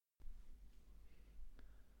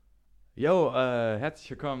Jo,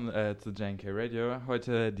 herzlich willkommen zu Jnk Radio.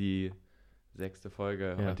 Heute die 6.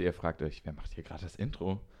 Folge und ihr fragt euch, wer macht hier gerade das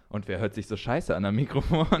Intro? Und wer hört sich so scheiße an am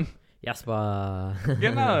Mikrofon? Jasper.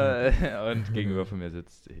 Genau, und gegenüber von mir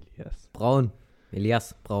sitzt Elias. Braun.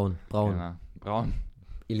 Elias Braun. Genau. Braun.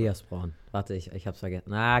 Elias Braun. Warte, ich hab's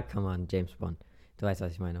vergessen. Come on, James Bond. Du weißt,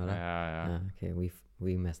 was ich meine, oder? Ja. Okay,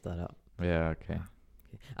 we messed that up. Ja, okay.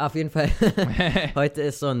 Auf jeden Fall, heute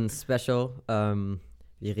ist so ein Special.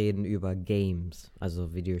 Wir reden über Games,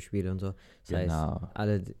 also Videospiele und so. Das heißt,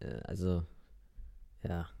 alle,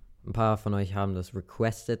 ein paar von euch haben das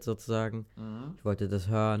requested sozusagen. Mhm. Ich wollte das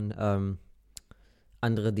hören.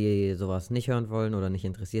 Andere, die sowas nicht hören wollen oder nicht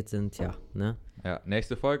interessiert sind, ne? Ja,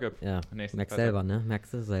 nächste Folge. Ja, merkst selber, ne?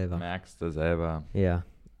 Merkst du selber. Ja.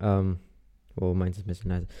 Meins ist ein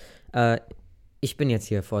bisschen leise. Ich bin jetzt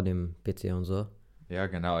hier vor dem PC und so. Ja,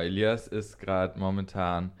 genau. Elias ist gerade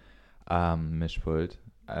momentan am Mischpult.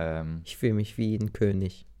 Ich fühle mich wie ein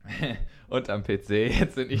König. Und am PC.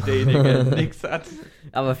 Jetzt bin ich derjenige, der nichts hat.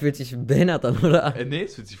 Aber fühlt sich behindert an, oder? Nee,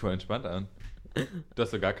 es fühlt sich voll entspannt an. Du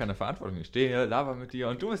hast so gar keine Verantwortung. Ich stehe hier, laber mit dir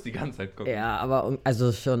und du musst die ganze Zeit gucken. Ja, aber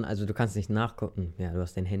du kannst nicht nachgucken. Ja, du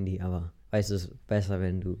hast dein Handy, aber weißt du, es ist besser,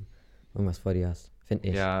 wenn du irgendwas vor dir hast. Finde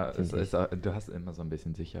ich. Ja, du hast immer so ein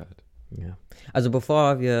bisschen Sicherheit. Ja. Also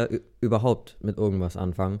bevor wir überhaupt mit irgendwas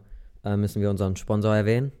anfangen, müssen wir unseren Sponsor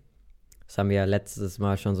erwähnen. Das haben wir ja letztes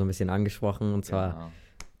Mal schon so ein bisschen angesprochen. Und zwar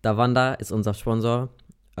Davanda ist unser Sponsor.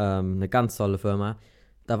 Eine ganz tolle Firma.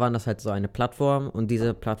 Davanda ist halt so eine Plattform und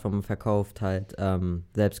diese Plattform verkauft halt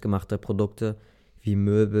selbstgemachte Produkte wie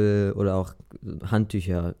Möbel oder auch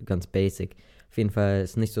Handtücher, ganz basic. Auf jeden Fall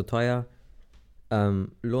ist nicht so teuer.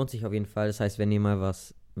 Lohnt sich auf jeden Fall. Das heißt, wenn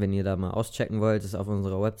ihr da mal auschecken wollt, ist auf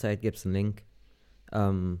unserer Website, gibt es einen Link.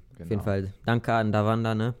 Genau. Auf jeden Fall danke an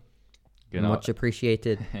Davanda, ne? Genau. Much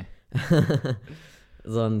appreciated.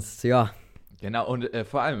 Sonst, ja. Genau, und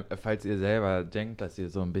vor allem, falls ihr selber denkt, dass ihr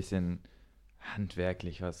so ein bisschen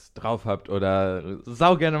handwerklich was drauf habt oder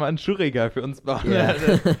sau gerne mal ein Schuhregal für uns bauen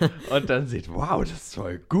und dann seht, wow, das ist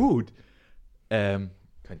voll gut. Könnt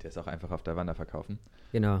ihr es auch einfach auf Davanda verkaufen.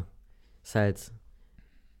 Genau. Ist halt,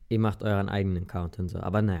 ihr macht euren eigenen Account und so.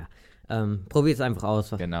 Aber naja, probiert es einfach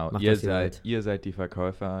aus. Genau, ihr seid die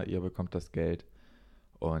Verkäufer, ihr bekommt das Geld.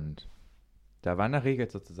 Und Davanda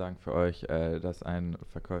regelt sozusagen für euch, dass ein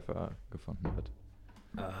Verkäufer gefunden wird.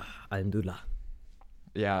 Alhamdulillah.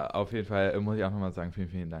 Ja, auf jeden Fall muss ich auch nochmal sagen, vielen,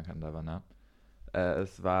 vielen Dank an Davanda.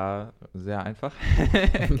 Es war sehr einfach.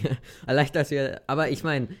 Leicht, aber ich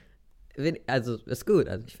meine, also ist gut.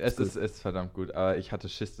 Also es ist verdammt gut, aber ich hatte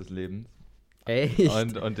Schiss des Lebens.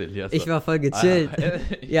 Echt? Und Elias. Ich war voll gechillt.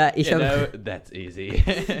 That's easy.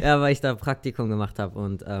 Ja, weil ich da Praktikum gemacht habe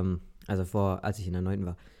und als ich in der 9.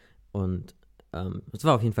 war. Und es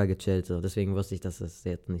war auf jeden Fall gechillt, so. Deswegen wusste ich, dass es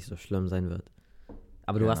jetzt nicht so schlimm sein wird.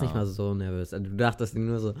 Aber du warst nicht mal so nervös. Also du dachtest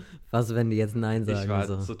nur so, was, wenn die jetzt Nein sagen? Ich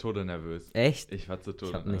war zu Tode nervös. Echt? Ich war zu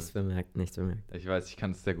Tode nervös. Ich habe nichts bemerkt. Ich weiß, ich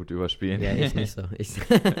kann es sehr gut überspielen. Ja, ich nicht so.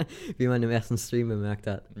 Wie man im ersten Stream bemerkt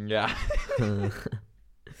hat. Ja.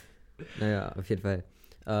 Naja, auf jeden Fall.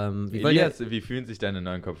 Elias, wie fühlen sich deine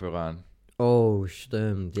neuen Kopfhörer an? Oh,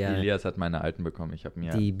 stimmt, ja. Elias hat meine alten bekommen. Ich habe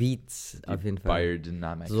mir die Beats auf jeden Fall.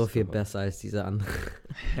 Biodynamics so viel besser als diese anderen.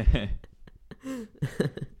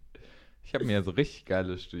 Ich habe mir so richtig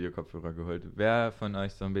geile Studio-Kopfhörer geholt. Wer von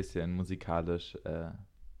euch so ein bisschen musikalisch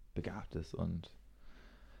begabt ist und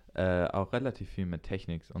auch relativ viel mit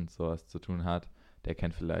Technik und sowas zu tun hat, der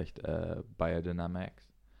kennt vielleicht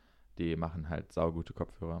Biodynamics. Die machen halt saugute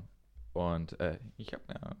Kopfhörer. Und ich hab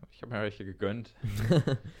mir welche gegönnt.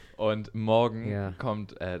 Und morgen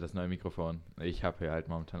kommt das neue Mikrofon. Ich habe hier halt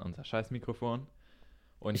momentan unser scheiß Mikrofon.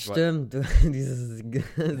 Stimmt, dieses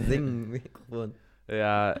Singen-Mikrofon.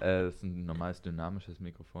 Ja, es ist ein normales dynamisches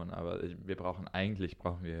Mikrofon, aber wir brauchen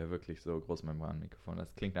hier wirklich so Großmembran-Mikrofon.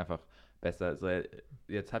 Das klingt einfach besser. Also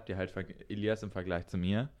jetzt habt ihr halt Elias im Vergleich zu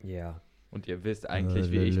mir. Ja. Und ihr wisst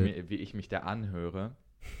eigentlich, wie ich mich da anhöre.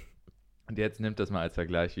 Und jetzt nimmt das mal als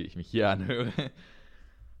Vergleich, wie ich mich hier anhöre.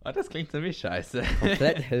 Und das klingt ziemlich scheiße.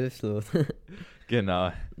 Komplett hilflos.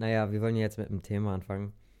 Genau. Naja, wir wollen jetzt mit dem Thema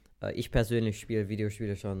anfangen. Ich persönlich spiele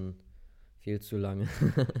Videospiele schon viel zu lange.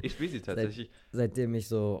 Ich spiele sie tatsächlich. Seitdem ich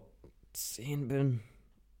so 10 bin.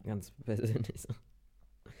 Ganz persönlich so.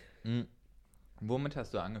 Womit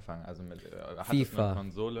hast du angefangen? Also mit FIFA. Eine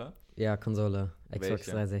Konsole? Ja, Konsole. Xbox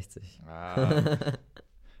 360.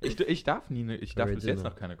 Ich darf bis jetzt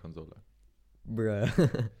noch keine Konsole. Bruh.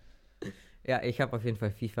 Ja, ich habe auf jeden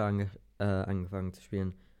Fall FIFA angefangen zu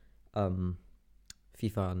spielen.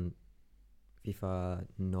 FIFA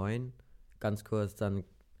 9, ganz kurz, dann,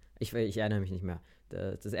 ich erinnere mich nicht mehr.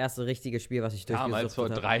 Das erste richtige Spiel, was ich durchgesucht habe. Damals vor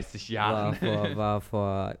 30 Jahren.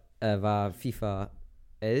 War FIFA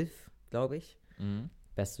 11, glaube ich. Mhm.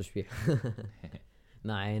 Bestes Spiel.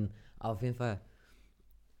 Nein, auf jeden Fall.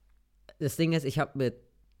 Das Ding ist, ich habe mit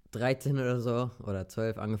 13 oder so oder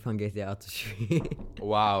 12 angefangen, GTA zu spielen.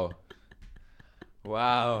 Wow.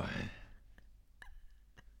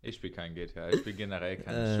 Ich spiele kein GTA, ich spiele generell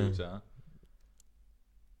keinen Shooter.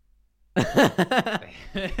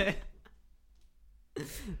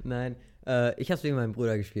 Nein, ich habe es wegen meinem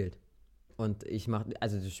Bruder gespielt. Und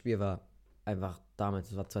also das Spiel war einfach damals,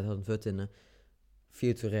 das war 2014, ne?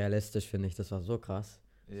 Viel zu realistisch, finde ich. Das war so krass.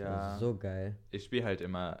 Das war so geil. Ich spiele halt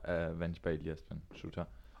immer, wenn ich bei Elias bin, Shooter.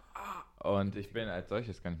 Und ich bin als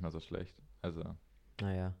solches gar nicht mal so schlecht. Also.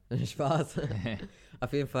 Naja, Spaß.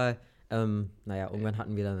 Auf jeden Fall, irgendwann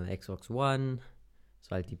hatten wir dann eine Xbox One. Das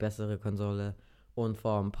war halt die bessere Konsole. Und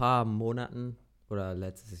vor ein paar Monaten, oder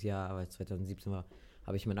letztes Jahr, weil es 2017 war,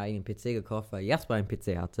 habe ich meinen eigenen PC gekauft, weil Jasper einen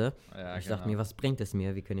PC hatte. Ja, und ich dachte mir, was bringt es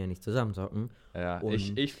mir? Wir können ja nicht zusammen zocken. Ja,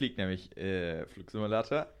 ich fliege nämlich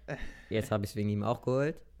Flugsimulator. Jetzt habe ich es wegen ihm auch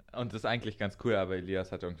geholt. Und das ist eigentlich ganz cool, aber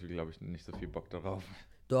Elias hat irgendwie, glaube ich, nicht so viel Bock darauf.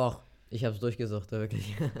 Doch, ich habe es durchgesucht,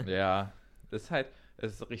 wirklich. Ja, das ist halt,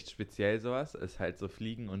 es ist richtig speziell sowas. Es ist halt so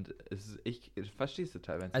Fliegen und ich verstehe es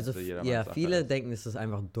total, wenn es also so jeder ja, viele denken, es ist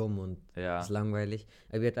einfach dumm und es ist langweilig.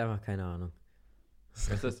 Aber ihr habt einfach keine Ahnung.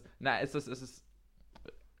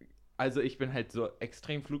 Also ich bin halt so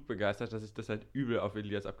extrem flugbegeistert, dass sich das halt übel auf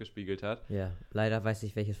Elias abgespiegelt hat. Ja, leider weiß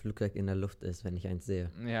ich, welches Flugzeug in der Luft ist, wenn ich eins sehe.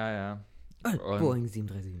 Ja. Boeing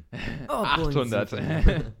 737. 800.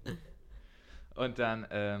 737. Und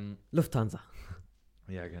dann, Lufthansa.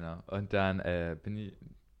 Ja, genau. Und dann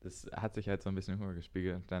das hat sich halt so ein bisschen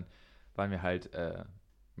rübergespiegelt. Und dann waren wir halt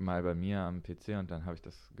mal bei mir am PC und dann habe ich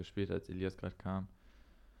das gespielt, als Elias gerade kam.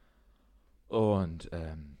 Und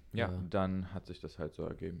dann hat sich das halt so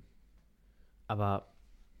ergeben. Aber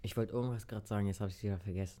ich wollte irgendwas gerade sagen, jetzt habe ich es wieder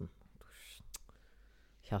vergessen.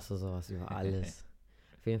 Ich hasse sowas über alles.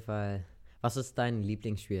 Auf jeden Fall, was ist dein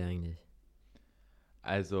Lieblingsspiel eigentlich?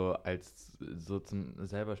 Also, als so zum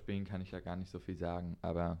selber spielen kann ich ja gar nicht so viel sagen,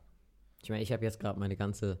 aber... Ich meine, ich habe jetzt gerade meine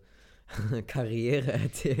ganze Karriere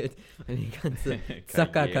erzählt. Meine ganze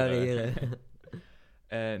Zocker-Karriere.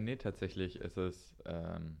 Nee, tatsächlich ist es...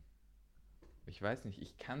 ich weiß nicht,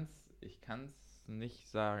 ich kann's nicht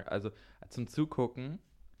sagen. Also, zum Zugucken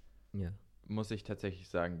muss ich tatsächlich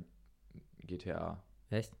sagen, GTA.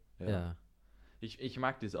 Echt? Ja. Ich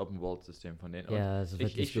mag dieses Open-World-System von denen. Ja, das ist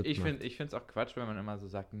wirklich gut gemacht. Ich finde es auch Quatsch, wenn man immer so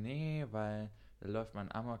sagt, nee, weil da läuft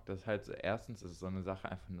man amok. Das ist halt so, erstens ist es so eine Sache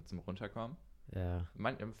einfach nur zum Runterkommen. Ja.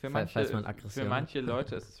 Für manche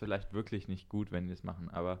Leute ist es vielleicht wirklich nicht gut, wenn die es machen,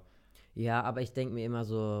 aber... Ja, aber ich denke mir immer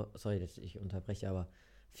so, sorry, dass ich unterbreche, aber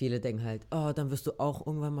viele denken halt, oh, dann wirst du auch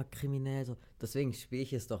irgendwann mal kriminell. So. Deswegen spiele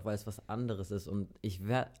ich es doch, weil es was anderes ist und ich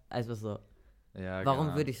werde einfach so,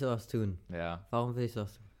 warum würde ich sowas tun? Ja. Warum will ich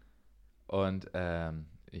sowas tun? Und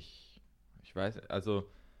ich weiß, also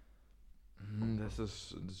das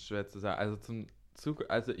ist schwer zu sagen.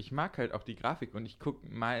 Also ich mag halt auch die Grafik und ich gucke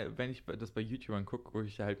mal, wenn ich das bei YouTubern gucke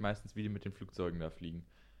ich halt meistens, wie die mit den Flugzeugen da fliegen.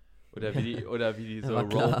 Oder wie die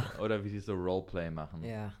so Roleplay machen.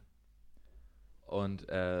 Ja. Und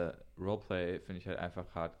Roleplay finde ich halt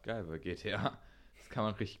einfach hart geil bei GTA. Das kann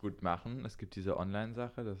man richtig gut machen. Es gibt diese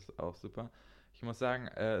Online-Sache, das ist auch super. Ich muss sagen,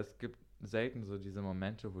 es gibt selten so diese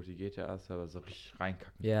Momente, wo die GTA-Server so richtig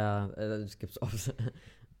reinkacken. Ja, das gibt's oft.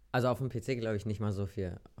 Also auf dem PC glaube ich nicht mal so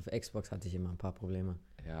viel. Auf Xbox hatte ich immer ein paar Probleme.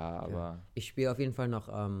 Ja, aber... Ich spiele auf jeden Fall noch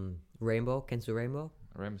Rainbow. Kennst du Rainbow?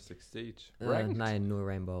 Rainbow Six Siege. Nein, nur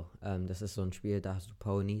Rainbow. Das ist so ein Spiel, da hast du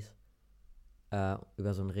Ponys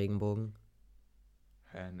über so einen Regenbogen.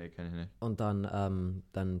 Nee, kenn ich nicht. Und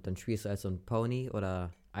dann spielst du als so ein Pony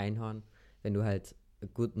oder Einhorn. Wenn du halt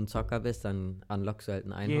guten Zocker bist, dann unlockst du halt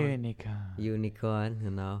ein Einhorn. Unicorn,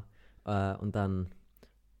 genau. Und dann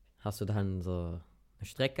hast du dann so eine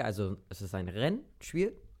Strecke, also es ist ein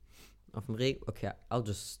Rennspiel auf dem Regen. Okay, I'll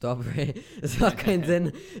just stop. Es macht keinen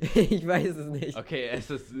Sinn. Ich weiß es nicht. Okay, es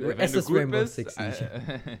ist Rainbow Six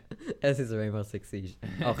Siege. Es ist Rainbow Six Siege.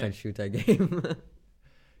 Auch ein Shooter-Game.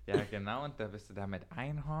 Ja, genau, und da bist du da mit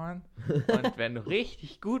Einhorn. Und wenn du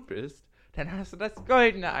richtig gut bist, dann hast du das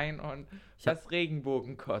goldene Einhorn, das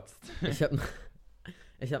Regenbogen kotzt. Ich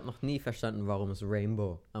hab noch nie verstanden, warum es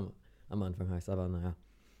Rainbow am Anfang heißt, aber naja.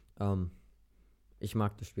 Ich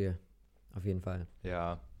mag das Spiel. Auf jeden Fall.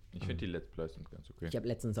 Ja, ich finde die Let's Plays sind ganz okay. Ich habe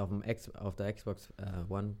letztens auf der Xbox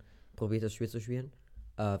One probiert, das Spiel zu spielen,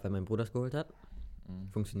 weil mein Bruder es geholt hat.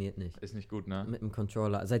 Funktioniert nicht. Ist nicht gut, ne? Mit dem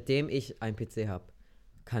Controller. Seitdem ich einen PC habe,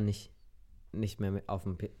 kann ich nicht mehr mit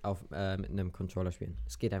einem Controller spielen.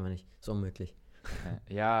 Es geht einfach nicht. Ist unmöglich.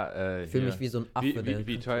 Ja, Ich fühle mich wie so ein Affe.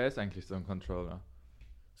 Wie teuer ist eigentlich so ein Controller?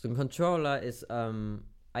 So ein Controller ist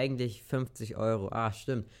eigentlich 50 Euro. Ah,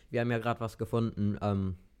 stimmt. Wir haben ja gerade was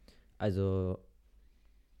gefunden. Also,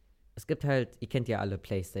 es gibt halt, ihr kennt ja alle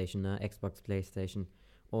PlayStation, ne? Xbox, PlayStation.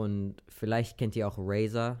 Und vielleicht kennt ihr auch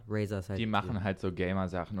Razer. Razer ist halt... Die machen halt so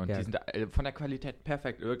Gamer-Sachen und die sind von der Qualität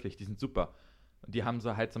perfekt, wirklich. Die sind super. Und die haben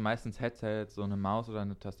so halt so meistens Headsets, so eine Maus oder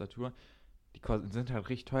eine Tastatur. Die sind halt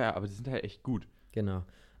richtig teuer, aber die sind halt echt gut. Genau.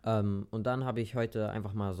 Und dann habe ich heute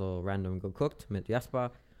einfach mal so random geguckt mit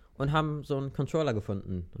Jasper und haben so einen Controller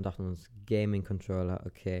gefunden und dachten uns, Gaming-Controller,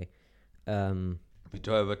 okay. Wie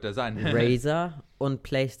teuer wird der sein? Razer und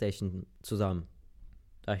PlayStation zusammen.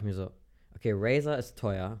 Da dachte ich mir so, okay, Razer ist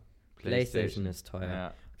teuer, PlayStation ist teuer.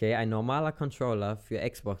 Ja. Okay, ein normaler Controller für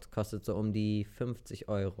Xbox kostet so um die 50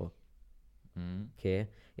 Euro. Okay,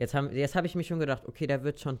 jetzt hab ich mir schon gedacht, okay, der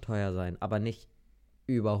wird schon teuer sein, aber nicht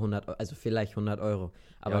über 100 Euro, also vielleicht 100 Euro,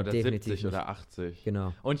 aber oder definitiv 70 nicht. Oder 80.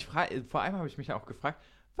 Genau. Und vor allem habe ich mich auch gefragt,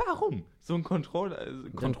 warum so ein Controller,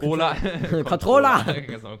 so ein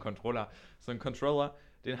Controller,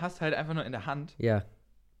 den hast du halt einfach nur in der Hand. Ja.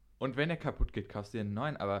 Und wenn der kaputt geht, kaufst du dir einen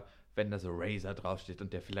neuen, aber wenn da so Razer draufsteht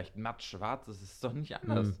und der vielleicht matt schwarz ist, ist es doch nicht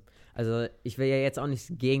anders. Also ich will ja jetzt auch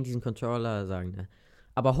nichts gegen diesen Controller sagen, ne?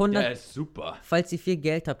 Aber der ist super. Falls ihr viel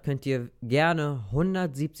Geld habt, könnt ihr gerne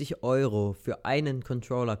 170 Euro für einen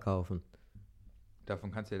Controller kaufen.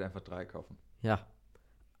 Davon kannst du dir einfach 3 kaufen. Ja.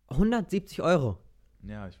 170 Euro.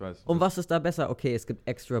 Ja, ich weiß. Und was ist da besser? Okay, es gibt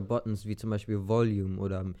extra Buttons, wie zum Beispiel Volume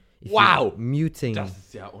oder Muting. Das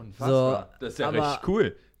ist ja unfassbar. So, das ist ja richtig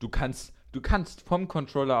cool. Du kannst vom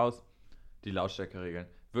Controller aus die Lautstärke regeln.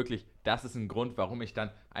 Wirklich, das ist ein Grund, warum ich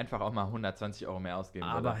dann einfach auch mal 120 Euro mehr ausgeben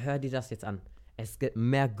würde. Aber hör dir das jetzt an. Es gibt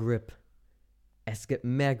mehr Grip. Es gibt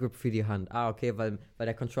mehr Grip für die Hand. Ah, okay, weil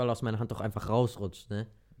der Controller aus meiner Hand doch einfach rausrutscht, ne?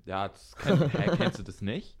 Ja, kennst du das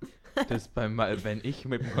nicht? Wenn ich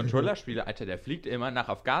mit dem Controller spiele, Alter, der fliegt immer nach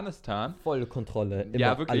Afghanistan. Volle Kontrolle, immer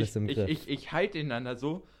ja, wirklich, alles im Griff. Ich halte ihn dann da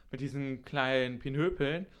so mit diesen kleinen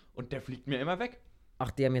Pinöpeln und der fliegt mir immer weg. Ach,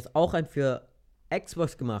 die haben jetzt auch einen für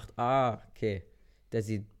Xbox gemacht. Ah, okay. Der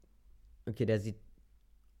sieht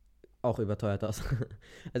auch überteuert aus.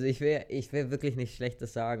 Also ich will wirklich nichts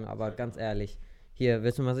Schlechtes sagen, aber ganz ehrlich, hier,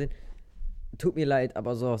 willst du mal sehen? Tut mir leid,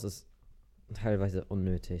 aber sowas ist teilweise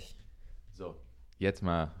unnötig. So, jetzt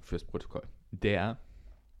mal fürs Protokoll. Der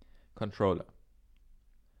Controller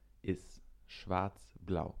ist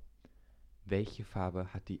schwarz-blau. Welche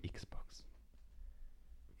Farbe hat die Xbox?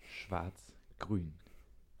 Schwarz-grün.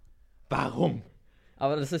 Warum?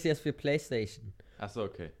 Aber das ist jetzt für PlayStation. Achso,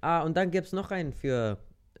 okay. Ah, und dann gibt's noch einen für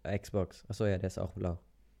Xbox. Achso, ja, der ist auch blau.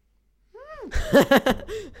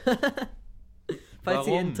 Falls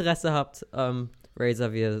ihr Interesse habt,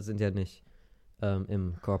 Razer, wir sind ja nicht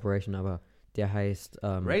im Corporation, aber der heißt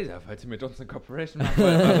Razer, falls ihr mit uns eine Corporation macht,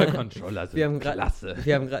 weil eure Controller sind klasse.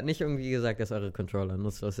 Wir haben gerade nicht irgendwie gesagt, dass eure Controller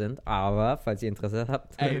nutzlos sind, aber falls ihr Interesse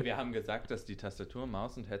habt. Ey, wir haben gesagt, dass die Tastatur,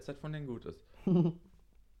 Maus und Headset von denen gut ist.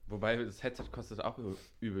 Wobei das Headset kostet auch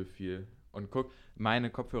übel viel. Und guck, meine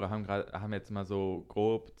Kopfhörer haben jetzt mal so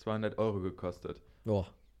grob 200 Euro gekostet. Oh,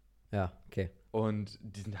 ja, okay. Und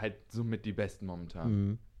die sind halt somit die besten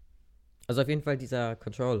momentan. Also auf jeden Fall, dieser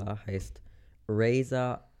Controller heißt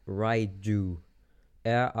Razer Raiju.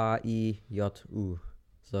 R-A-I-J-U.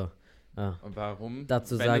 So. Ah. Und warum?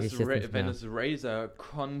 Dazu sage ich jetzt nicht wenn mehr. es Razer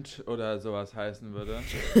Cont oder sowas heißen würde,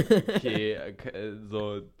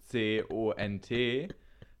 so C-O-N-T,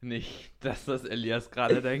 nicht, dass das Elias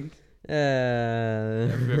gerade denkt.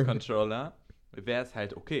 Für Controller wäre es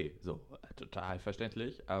halt okay. So, total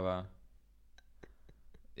verständlich, aber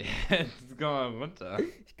jetzt komm mal runter.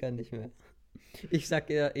 Ich kann nicht mehr. Ich sag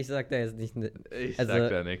da jetzt nicht. Ich sag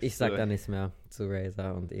da nichts. Ich sag da nichts mehr zu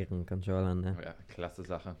Razer und ihren Controllern, ne? Ja, klasse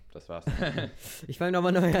Sache. Das war's. Ich fange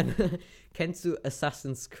nochmal neu an. Kennst du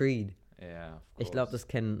Assassin's Creed? Ja, ich glaube, das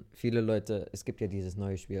kennen viele Leute. Es gibt ja dieses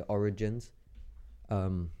neue Spiel Origins.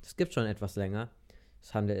 Es gibt schon etwas länger.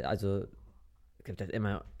 Es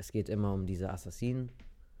geht immer um diese Assassinen.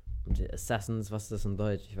 Um die Assassins, was ist das in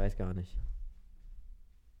Deutsch? Ich weiß gar nicht.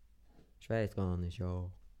 Ich weiß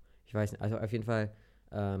nicht, also auf jeden Fall,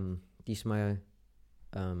 diesmal,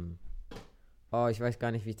 ich weiß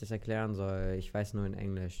gar nicht, wie ich das erklären soll. Ich weiß nur in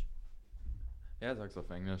Englisch. Ja, sag's auf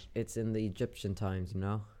Englisch. It's in the Egyptian times, you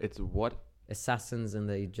know? It's what? Assassins in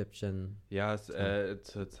the Egyptian. Ja,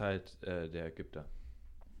 zur Zeit der Ägypter.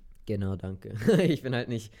 Genau, danke. Ich bin halt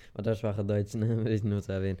nicht Muttersprache Deutsch, ne? Will ich nur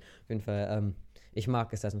so erwähnen. Auf jeden Fall, ich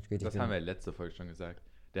mag Assassin's Creed. Das haben wir letzte Folge schon gesagt.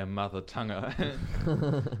 Der Mother-Tonguer.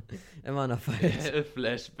 Immer noch falsch.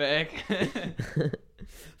 Flashback.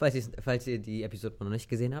 Falls ihr die Episode noch nicht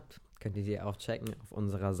gesehen habt, könnt ihr die auch checken auf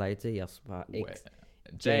unserer Seite Jasper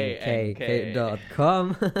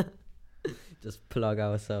Jnk.com. Just plug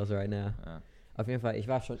ourselves right now. Ja. Auf jeden Fall, ich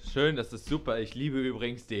war schon... Schön, das ist super. Ich liebe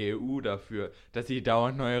übrigens die EU dafür, dass sie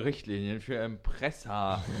dauernd neue Richtlinien für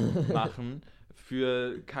Impressa machen,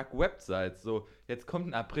 für Kack-Websites. So, jetzt kommt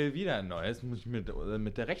im April wieder ein neues, muss ich mit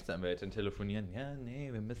der Rechtsanwältin telefonieren. Ja,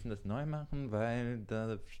 nee, wir müssen das neu machen, weil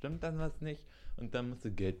da stimmt dann was nicht und dann musst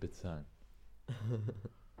du Geld bezahlen.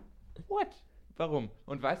 What? Warum?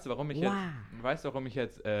 Und weißt du, warum ich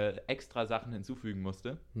jetzt extra Sachen hinzufügen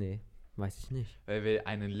musste? Nee, weiß ich nicht. Weil wir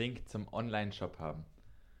einen Link zum Online-Shop haben.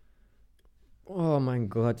 Oh mein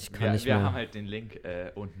Gott, ich kann nicht mehr. Wir haben halt den Link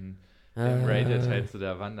unten im Radio-Teil zu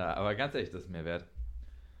der Wanda. Aber ganz ehrlich, das ist mir wert.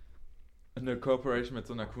 Eine Corporation mit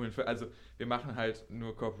so einer coolen... Also, wir machen halt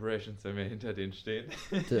nur Corporations, wenn wir hinter denen stehen.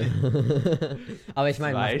 Aber ich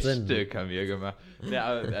meine, 2 Stück haben wir gemacht.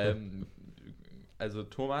 Ja, also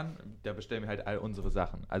Thomann, da bestellen wir halt all unsere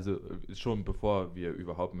Sachen. Also schon bevor wir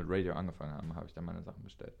überhaupt mit Radio angefangen haben, habe ich dann meine Sachen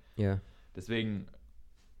bestellt. Ja. Deswegen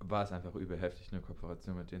war es einfach übel heftig, eine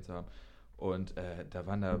Kooperation mit denen zu haben. Und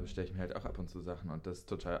da bestelle ich mir halt auch ab und zu Sachen und das ist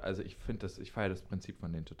total, also ich feiere das Prinzip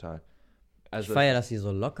von denen total. Also ich feiere, dass sie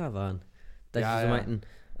so locker waren. Dass sie so meinten,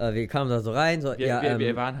 wir kamen da so rein. So,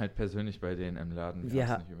 wir waren halt persönlich bei denen im Laden.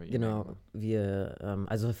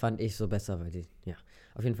 Also fand ich so besser, weil die,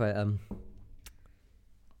 auf jeden Fall,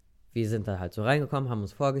 wir sind da halt so reingekommen, haben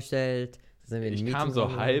uns vorgestellt. Ich kam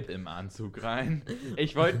so halb im Anzug rein.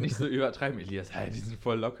 Ich wollte nicht so übertreiben. Elias, die sind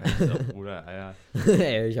voll locker. Ich so, Bruder, ja.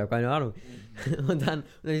 Ey, ich habe keine Ahnung. Und dann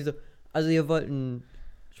ich so, also ihr wollt einen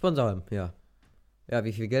Sponsor haben? Ja. Ja,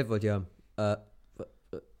 wie viel Geld wollt ihr haben?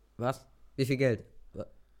 Was? Wie viel Geld?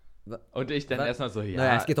 Und ich dann erstmal so, ja.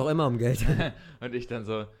 Naja, es geht doch immer um Geld. Und ich dann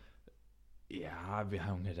so, ja, wir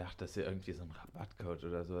haben gedacht, dass ihr irgendwie so einen Rabattcode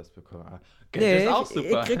oder sowas bekommen. Geld ist auch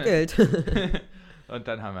super. Ich krieg Geld. Und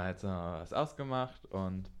dann haben wir halt so was ausgemacht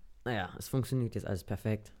und... Naja, es funktioniert jetzt alles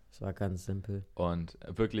perfekt. Es war ganz simpel. Und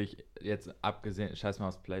wirklich, jetzt abgesehen, scheiß mal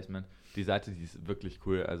aufs Placement, die Seite, die ist wirklich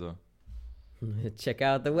cool, also... Check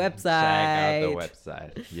out the website. Check out the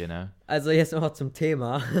website, you know. Also jetzt noch zum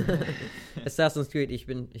Thema. Assassin's Creed, ich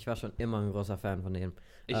war schon immer ein großer Fan von denen.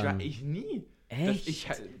 Ich nie. Echt? Ich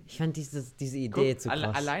fand diese Idee zu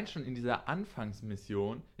krass. Allein schon in dieser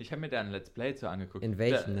Anfangsmission, ich habe mir da ein Let's Play zu angeguckt. In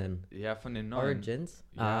welchen denn? Ja, von den neuen. Origins?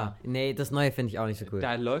 Ja. Nee, das neue finde ich auch nicht so cool.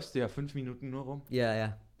 Da läufst du ja 5 Minuten nur rum.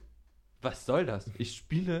 Ja. Was soll das? Ich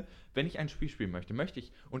spiele, wenn ich ein Spiel spielen möchte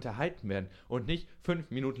ich unterhalten werden und nicht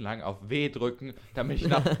 5 Minuten lang auf W drücken, damit ich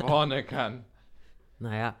nach vorne kann.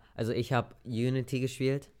 Naja, also ich habe Unity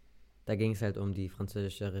gespielt. Da ging es halt um die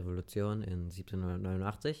französische Revolution in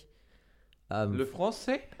 1789. Le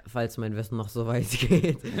Français? Falls mein Wissen noch so weit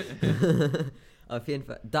geht. Auf jeden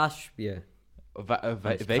Fall, das Spiel.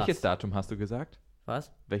 Welches Datum hast du gesagt?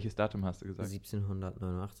 Was? Welches Datum hast du gesagt?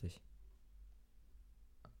 1789.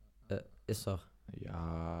 Ist doch.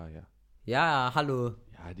 Ja. Ja, hallo.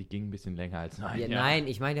 Ja, die ging ein bisschen länger als nein. Ja, nein,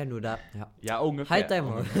 ich meine ja nur da. Ja, ungefähr. Halt dein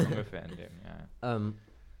Maul. Ungefähr in dem, ja.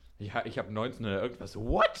 Ich habe 19 oder irgendwas.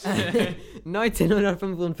 What?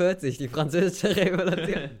 1945, die französische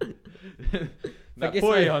Revolution.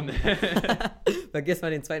 Napoleon. Vergiss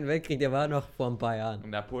mal den Zweiten Weltkrieg, der war noch vor ein paar Jahren.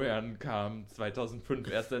 Napoleon kam 2005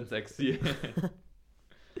 erst ins Exil.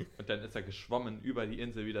 Und dann ist er geschwommen über die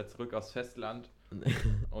Insel wieder zurück aufs Festland.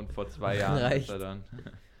 Und vor 2 Jahren ist er dann...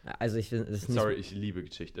 Also ich finde es nicht... Sorry, ich liebe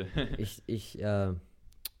Geschichte. Ich finde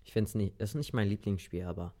es nicht... Es ist nicht mein Lieblingsspiel,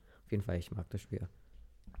 aber auf jeden Fall, ich mag das Spiel.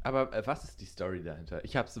 Aber was ist die Story dahinter?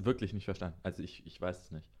 Ich habe es wirklich nicht verstanden. Also ich weiß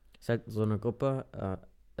es nicht. Es ist halt so eine Gruppe,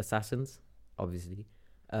 Assassins, obviously,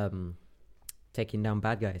 taking down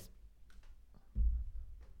bad guys.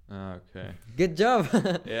 Ah, okay. Good job!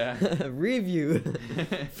 Ja. Review!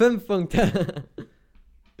 5 Punkte.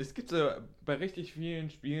 Es gibt so, bei richtig vielen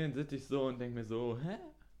Spielen sitze ich so und denke mir so, hä?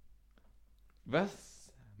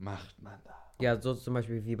 Was macht man da? Ja, so zum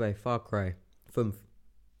Beispiel wie bei Far Cry 5.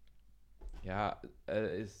 Ja,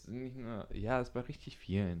 ist nicht nur, ist bei richtig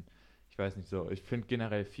vielen. Ich weiß nicht so. Ich finde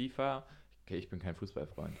generell FIFA, okay, ich bin kein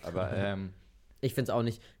Fußballfreund, aber ich finde es auch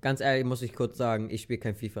nicht. Ganz ehrlich muss ich kurz sagen, ich spiele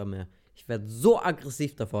kein FIFA mehr. Ich werde so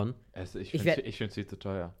aggressiv davon. Also ich finde es viel zu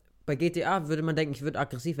teuer. Bei GTA würde man denken, ich würde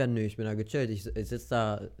aggressiv werden. Nö, ich bin da gechillt. Ich sitze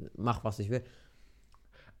da, mach was ich will.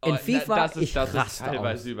 In FIFA, das ist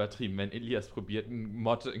teilweise übertrieben, wenn Elias probiert, einen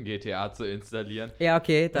Mod in GTA zu installieren. Ja,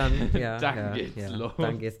 okay, dann, dann geht's los.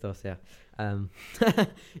 Dann geht's los, ja.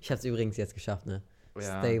 Ich hab's übrigens jetzt geschafft, ne?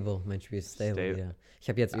 Ja. Stable, mein Spiel ist stable, ja. Ich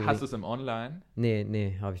hab jetzt Hast du es im Online?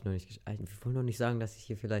 Nee, habe ich noch nicht geschafft. Ich will noch nicht sagen, dass ich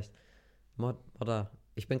hier vielleicht Modder.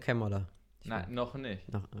 Ich bin kein Modder. Nein, noch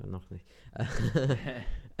nicht. Noch nicht.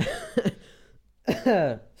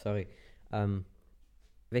 Sorry.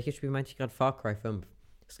 Welches Spiel meinte ich gerade? Far Cry 5.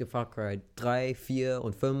 Es gibt Far Cry 3, 4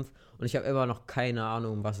 und 5 und ich habe immer noch keine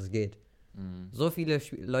Ahnung, um was es geht. So viele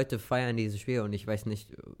Leute feiern dieses Spiel und ich weiß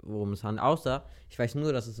nicht, worum es handelt. Außer, ich weiß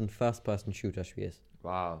nur, dass es ein First-Person-Shooter-Spiel ist.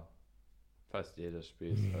 Wow. Fast jedes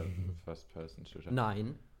Spiel ist ein First-Person-Shooter.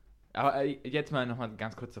 Nein. Aber jetzt mal nochmal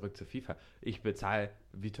ganz kurz zurück zu FIFA. Ich bezahle,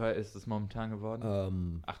 wie teuer ist es momentan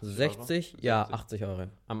geworden? 60? Euro? Ja, 80 Euro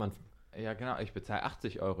am Anfang. Ja, genau. Ich bezahle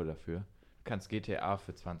 80 Euro dafür. Du kannst GTA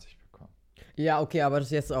für 20 bekommen. Ja, okay, aber das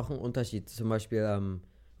ist jetzt auch ein Unterschied. Zum Beispiel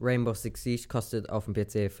Rainbow Six Siege kostet auf dem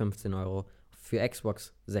PC 15 Euro. Für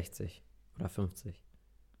Xbox 60 oder 50.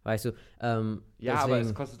 Weißt du? Ja, deswegen, aber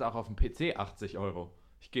es kostet auch auf dem PC 80 Euro.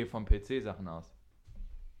 Ich gehe vom PC Sachen aus.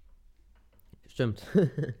 Stimmt.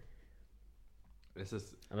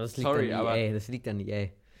 Aber das liegt an EA. Das liegt an EA.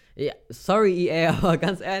 Ja, sorry EA, aber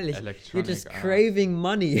ganz ehrlich, you're just craving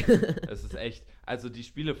money. Es ist echt, also die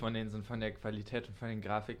Spiele von denen sind von der Qualität und von den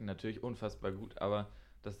Grafiken natürlich unfassbar gut, aber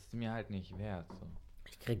das ist mir halt nicht wert. So.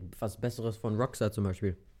 Ich krieg was Besseres von Rockstar zum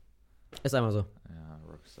Beispiel. Ist einfach so. Ja,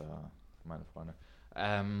 Rockstar, meine Freunde.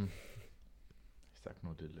 Ich sag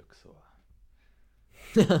nur Deluxor.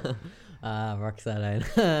 Rockstar dein.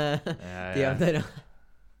 Ja, die haben deine...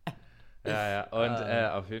 Ja, und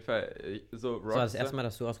auf jeden Fall so Rockstar. Das war das erste Mal,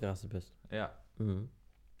 dass du ausgerastet bist. Ja. Mhm.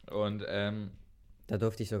 Und da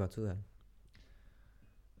durfte ich sogar zuhören.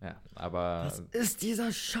 Ja, aber... Was ist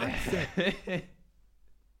dieser Scheiße?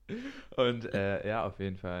 Und ja, auf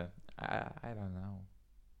jeden Fall. I don't know.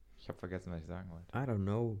 Ich habe vergessen, was ich sagen wollte. I don't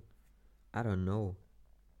know.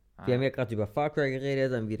 Wir haben ja gerade über Far Cry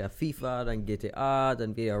geredet, dann wieder FIFA, dann GTA,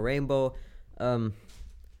 dann wieder Rainbow.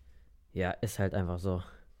 Ja, ist halt einfach so.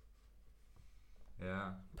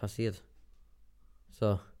 Ja. Passiert.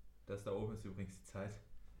 So. Das da oben ist übrigens die Zeit.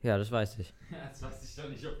 Ja, das weiß ich. Ja, das weiß ich doch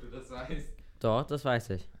nicht, ob du das weißt. Doch, das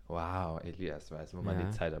weiß ich. Wow, Elias weiß, wo man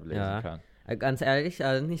die Zeit ablesen kann. Ganz ehrlich,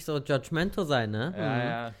 also nicht so judgmental sein, ne?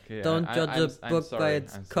 Ja, okay. Don't judge a book by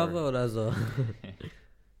its cover oder so.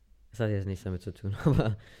 Das hat jetzt nichts damit zu tun,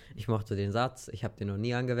 aber ich mochte den Satz, ich habe den noch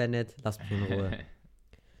nie angewendet, lass mich in Ruhe.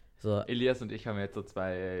 So. Elias und ich haben jetzt so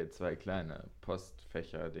zwei kleine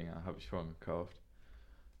Postfächer-Dinger, habe ich vorhin gekauft.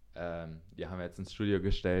 Die haben wir jetzt ins Studio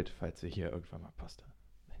gestellt, falls wir hier irgendwann mal Post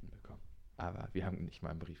hinbekommen. Aber wir haben nicht mal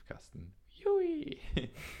einen Briefkasten. Jui!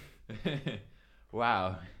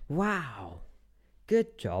 Wow. Good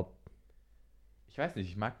job. Ich weiß nicht,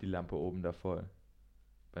 ich mag die Lampe oben da voll.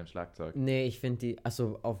 Beim Schlagzeug. Nee, ich finde die,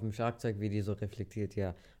 achso, auf dem Schlagzeug, wie die so reflektiert,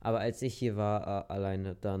 ja. Aber als ich hier war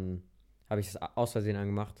alleine, dann habe ich es aus Versehen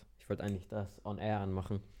angemacht. Ich wollte eigentlich das on air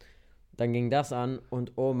anmachen. Dann ging das an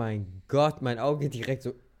und oh mein Gott, mein Auge direkt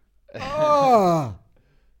so. Oh!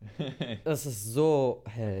 Das ist so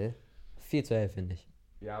hell. Viel zu hell, finde ich.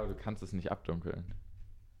 Ja, aber du kannst es nicht abdunkeln.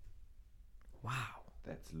 Wow.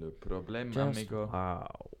 That's the problem, Just amigo.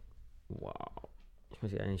 Wow. Ich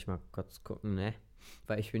muss hier eigentlich mal kurz gucken, ne?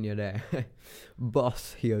 Weil ich bin ja der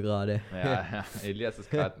Boss hier gerade. Ja, Elias ist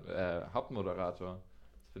gerade Hauptmoderator.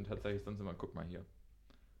 Ich bin tatsächlich sonst immer, guck mal hier.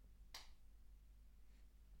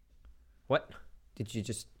 What? Did you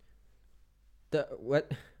just... what?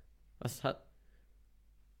 Was hat...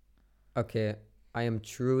 Okay, I am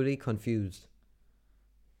truly confused.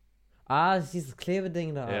 Das ist dieses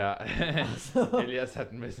Klebeding da. Ja, so. Elias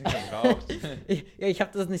hat ein bisschen gebraucht. ich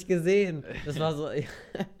habe das nicht gesehen. Das war so...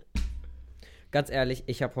 Ganz ehrlich,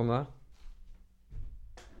 ich habe Hunger.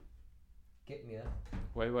 Gib mir.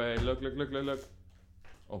 Wait, look.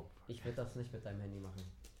 Oh. Ich will das nicht mit deinem Handy machen.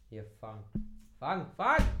 Hier, fang. Oh mein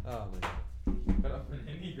Gott. Ich hab auf mein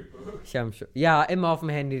Handy geguckt. Ja, immer auf dem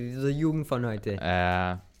Handy, diese Jugend von heute.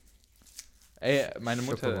 Ey, meine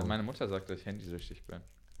Mutter sagt, dass ich handysüchtig bin.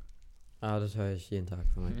 Das höre ich jeden Tag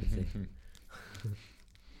von meinem PC.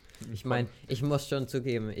 Ich meine, ich muss schon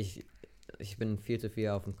zugeben, ich bin viel zu viel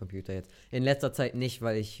auf dem Computer jetzt. In letzter Zeit nicht,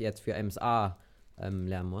 weil ich jetzt für MSA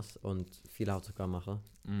lernen muss und viele Hausaufgaben mache.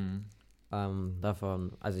 Mhm.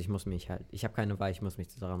 Davon, also ich habe keine Wahl, ich muss mich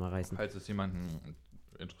zusammenreißen. Falls es jemanden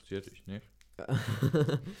interessiert, ich nicht.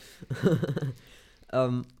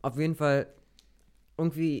 Auf jeden Fall,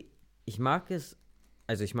 irgendwie, ich mag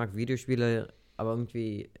Videospiele, aber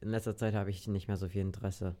irgendwie in letzter Zeit habe ich nicht mehr so viel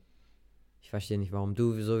Interesse. Ich verstehe nicht, warum.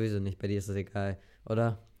 Du sowieso nicht, bei dir ist es egal,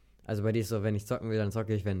 oder? Also bei dir ist so, wenn ich zocken will, dann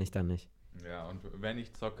zocke ich, wenn nicht, dann nicht. Ja, und wenn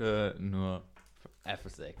ich zocke, nur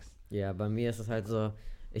FS6. Ja, bei mir ist es halt so,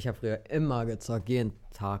 ich habe früher immer gezockt, jeden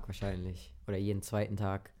Tag wahrscheinlich. Oder jeden zweiten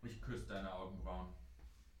Tag. Ich küsse deine Augenbrauen.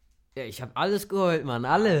 Ja, ich habe alles geholt, Mann,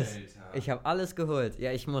 alles. Alter. Ich habe alles geholt.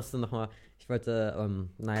 Ja, ich musste nochmal, ich wollte,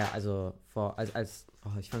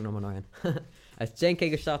 ich fange nochmal neu an. Als Jnk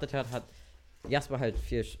gestartet hat Jasper halt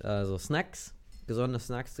 4 so Snacks, gesunde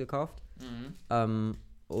Snacks gekauft.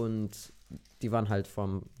 Und die waren halt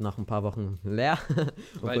nach ein paar Wochen leer.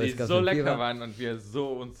 Weil die so lecker waren und wir uns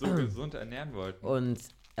so gesund ernähren wollten. Und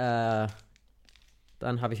dann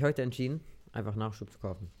habe ich heute entschieden, einfach Nachschub zu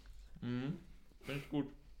kaufen. Finde ich gut.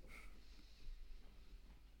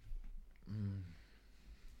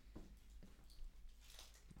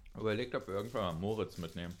 Überlegt, ob wir irgendwann mal Moritz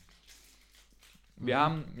mitnehmen.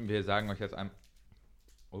 Wir sagen euch jetzt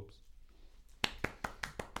Ups.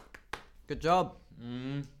 Good job.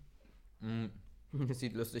 Das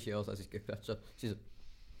sieht lustig hier aus, als ich geklatscht habe.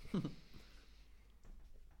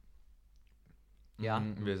 Ja.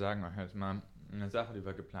 Wir sagen euch jetzt mal eine Sache, die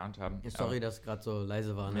wir geplant haben. Sorry, dass es gerade so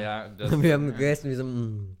leise war. Ne? Ja, wir haben gegessen wie so.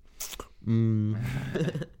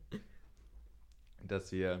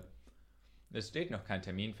 Dass wir. Es steht noch kein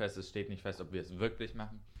Termin fest, es steht nicht fest, ob wir es wirklich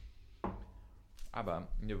machen. Aber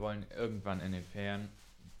wir wollen irgendwann in den Ferien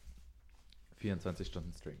 24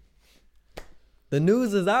 Stunden streamen. The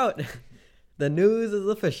news is out. The news is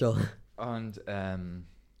official. Und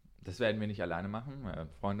das werden wir nicht alleine machen.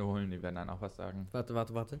 Freunde holen, die werden dann auch was sagen.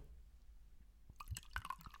 Warte.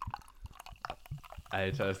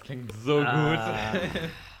 Alter, das klingt so gut.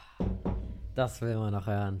 Das will man noch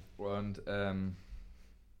hören. Und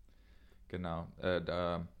genau,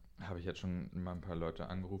 da habe ich jetzt schon mal ein paar Leute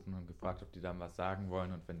angerufen und gefragt, ob die dann was sagen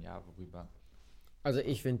wollen und wenn ja, worüber. Also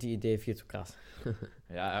ich finde die Idee viel zu krass.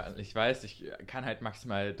 Ja, ich weiß, ich kann halt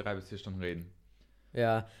maximal 3 bis 4 Stunden reden.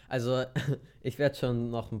 Ja, also ich werde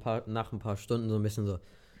schon nach ein paar Stunden so ein bisschen so.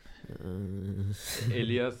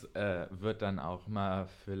 Elias wird dann auch mal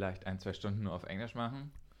vielleicht 1-2 Stunden nur auf Englisch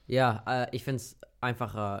machen. Ja, ich finde es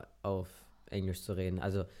einfacher auf Englisch zu reden.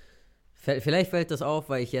 Also vielleicht fällt das auf,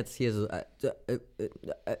 weil ich jetzt hier so.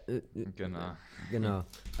 Genau.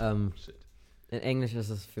 Shit. In Englisch ist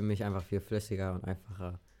es für mich einfach viel flüssiger und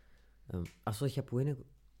einfacher. Achso, ich habe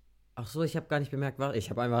gar nicht bemerkt, was. Ich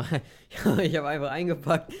habe einfach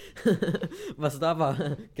eingepackt, was da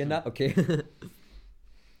war. Genau, okay.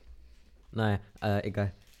 Naja,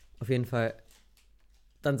 egal. Auf jeden Fall,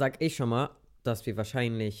 dann sag ich schon mal, dass wir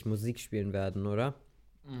wahrscheinlich Musik spielen werden, oder?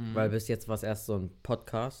 Weil bis jetzt war es erst so ein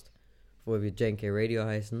Podcast, wo wir Jnk Radio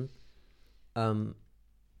heißen. Aber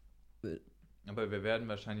wir werden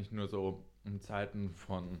wahrscheinlich nur so in Zeiten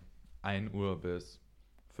von 1 Uhr bis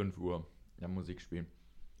 5 Uhr Musik spielen.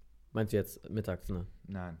 Meinst du jetzt mittags, ne?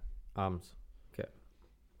 Nein. Abends. Okay.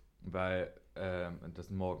 Weil das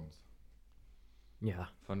morgens. Ja.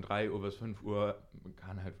 Von 3 Uhr bis 5 Uhr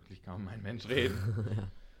kann halt wirklich kaum ein Mensch reden.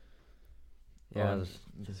 Ja,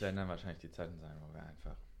 das werden dann wahrscheinlich die Zeiten sein, wo wir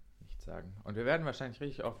einfach nichts sagen. Und wir werden wahrscheinlich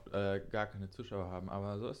richtig oft gar keine Zuschauer haben,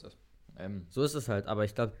 aber so ist das. So ist es halt, aber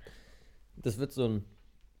ich glaube, das wird so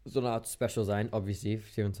eine Art Special sein, obviously,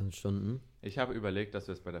 24 Stunden. Ich habe überlegt, dass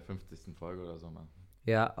wir es bei der 50. Folge oder so machen.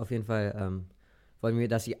 Ja, auf jeden Fall wollen wir,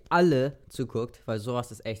 dass ihr alle zuguckt, weil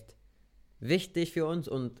sowas ist echt wichtig für uns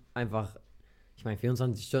und einfach, ich meine,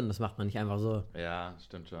 24 Stunden, das macht man nicht einfach so. Ja,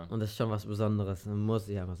 stimmt schon. Und das ist schon was Besonderes, muss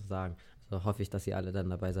ich einfach so sagen. So hoffe ich, dass ihr alle dann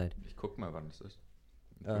dabei seid. Ich guck mal, wann das ist.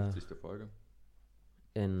 50. Folge.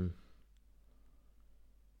 In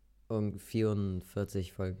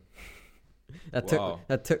 44 Folgen. That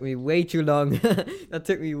took me way too long. That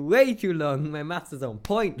took me way too long. My maths is on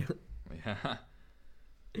point. Ja.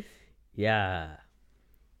 Ja.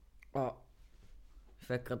 Oh. Ich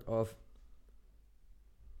fällt gerade auf.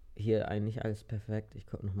 Hier eigentlich alles perfekt. Ich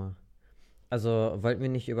guck nochmal. Also, wollten wir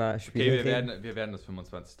nicht über Spiele reden? Okay, wir werden das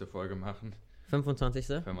 25. Folge machen. 25.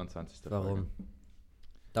 25. Warum? Folge.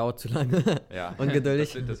 Dauert zu lange. Ja.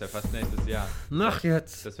 Ungeduldig. Das ist ja fast nächstes Jahr. Mach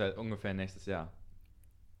jetzt! Das wäre ungefähr nächstes Jahr.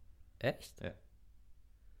 Echt? Ja.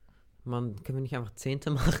 Mann, können wir nicht einfach 10.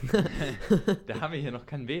 machen? Da haben wir hier noch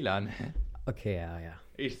kein WLAN. Okay, ja.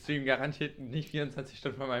 Ich stream garantiert nicht 24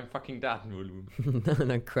 Stunden von meinem fucking Datenvolumen.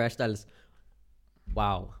 Dann crasht alles.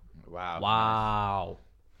 Wow.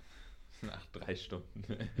 Nach 3 Stunden.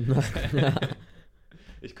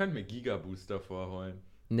 Ich könnte mir Gigabooster vorholen.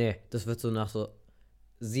 Nee, das wird so nach so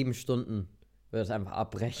 7 Stunden wird es einfach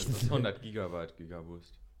abbrechen. Das ist 100 Gigabyte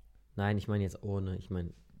Gigaboost. Nein, ich meine jetzt ohne. Ich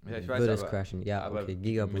meine, ja, ich weiß, würde es crashen. Ja, aber okay,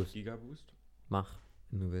 Gigaboost. Mit Gigaboost? Mach,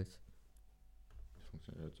 wenn du willst. Das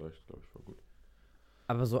funktioniert jetzt euch, glaube ich, voll gut.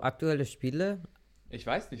 Aber so aktuelle Spiele? Ich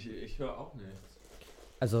weiß nicht, ich höre auch nichts.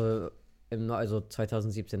 Also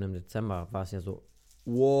 2017 im Dezember war es ja so,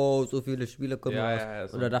 wow, so viele Spiele kommen raus. Ja,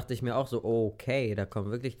 und da dachte ich mir auch so, okay, da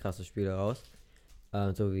kommen wirklich krasse Spiele raus.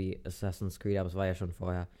 So wie Assassin's Creed, aber es war ja schon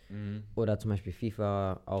vorher. Mhm. Oder zum Beispiel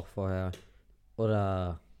FIFA auch vorher.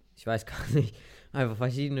 Oder ich weiß gar nicht. Einfach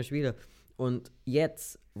verschiedene Spiele. Und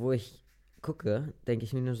jetzt, wo ich gucke, denke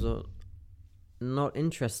ich mir nur so, not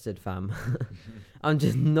interested, fam. I'm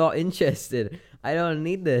just not interested. I don't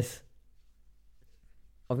need this.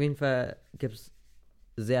 Auf jeden Fall gibt es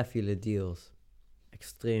sehr viele Deals.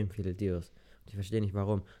 Extrem viele Deals. Und ich verstehe nicht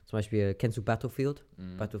warum. Zum Beispiel, kennst du Battlefield?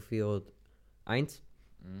 Battlefield 1?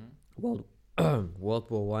 World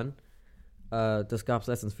War 1. Das gab es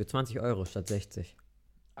letztens für 20 Euro statt 60.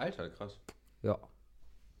 Alter, krass. Ja.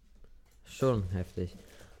 Schon heftig.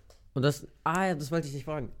 Und das wollte ich dich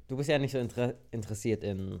fragen. Du bist ja nicht so interessiert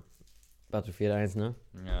in Battlefield 1, ne?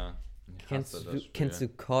 Ja. Kennst du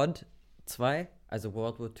COD 2, also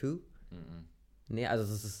World War 2? Nee, also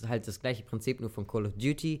das ist halt das gleiche Prinzip, nur von Call of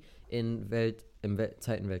Duty im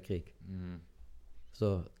Zweiten Weltkrieg.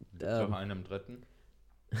 So. Gibt's noch einen im dritten?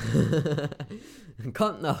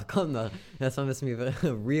 kommt noch. Erstmal müssen wir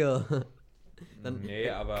real. Dann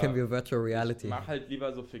aber können wir Virtual Reality. Ich mach halt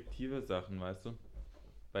lieber so fiktive Sachen, weißt du?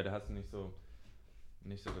 Weil da hast du nicht so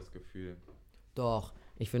das Gefühl. Doch,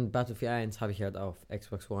 ich finde Battlefield 1 habe ich halt auf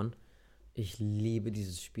Xbox One. Ich liebe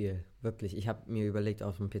dieses Spiel, wirklich. Ich habe mir überlegt,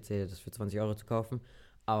 auf dem PC das für 20 Euro zu kaufen,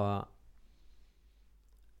 aber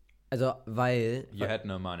also, weil... You had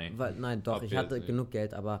no money. Nein, doch, ich hatte genug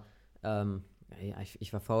Geld, aber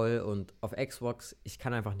ich war faul und auf Xbox, ich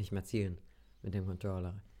kann einfach nicht mehr zielen mit dem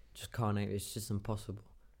Controller. Just can't, it's just impossible.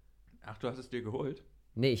 Ach, du hast es dir geholt?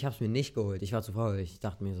 Nee, ich hab's mir nicht geholt. Ich war zu faul. Ich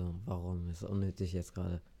dachte mir so, warum? Ist unnötig jetzt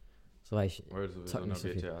gerade. So, weil ich zock nicht so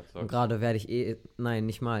viel. Und gerade werde ich nein,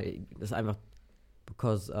 nicht mal. Das ist einfach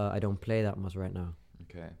because I don't play that much right now.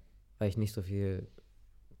 Okay. Weil ich nicht so viel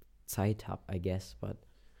Zeit habe, I guess. But,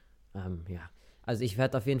 ja. Also ich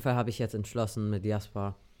werde auf jeden Fall, habe ich jetzt entschlossen mit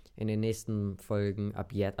Jasper in den nächsten Folgen,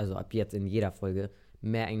 ab jetzt in jeder Folge,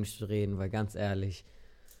 mehr Englisch zu reden, weil ganz ehrlich,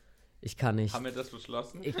 ich kann nicht. Haben wir das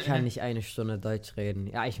beschlossen? Ich kann nicht eine Stunde Deutsch reden.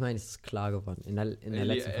 Ja, ich meine, es ist klar geworden. In der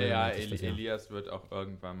letzten Folge. Ja, Elias wird auch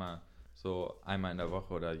irgendwann mal so einmal in der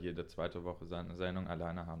Woche oder jede zweite Woche seine Sendung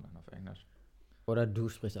alleine haben, dann auf Englisch. Oder du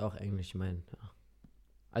sprichst auch Englisch, ich meine. Ja.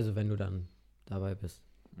 Also, wenn du dann dabei bist.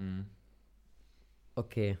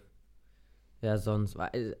 Okay. Ja, sonst.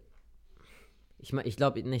 Ich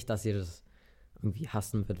glaube nicht, dass ihr das irgendwie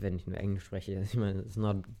hassen wird, wenn ich nur Englisch spreche. Ich meine, it's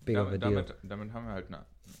not big of a deal. Damit haben wir halt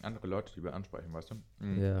andere Leute, die wir ansprechen, weißt du?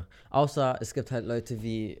 Ja. Außer es gibt halt Leute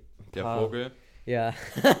wie der Vogel. Ja.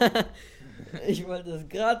 Ich wollte es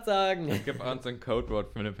gerade sagen. Es gibt uns ein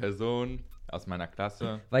Codewort für eine Person aus meiner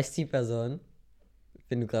Klasse. Weißt du die Person,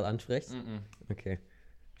 wenn du gerade ansprichst? Okay.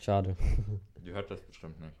 Schade. Die hört das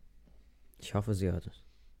bestimmt nicht. Ich hoffe, sie hört es.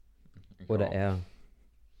 Oder auch. Er.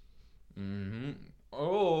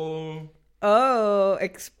 Oh,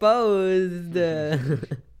 exposed.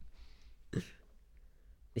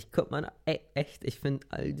 Guck mal, echt, ich finde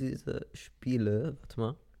all diese Spiele, warte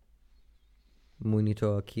mal.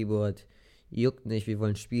 Monitor, Keyboard, juckt nicht, wir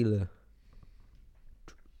wollen Spiele.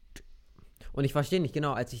 Und ich verstehe nicht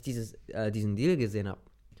genau, als ich diesen Deal gesehen habe,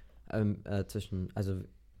 also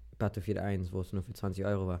Battlefield 1, wo es nur für 20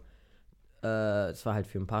 Euro war. Es war halt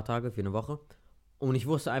für ein paar Tage, für eine Woche. Und ich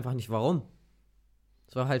wusste einfach nicht, warum.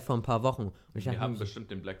 Es war halt vor ein paar Wochen. Und wir haben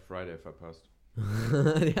bestimmt den Black Friday verpasst.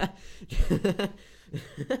 Ja.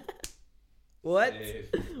 What? Ey.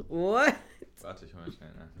 What? Warte, ich hol mal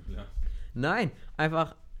schnell nach. Ja. Nein,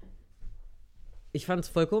 einfach. Ich fand es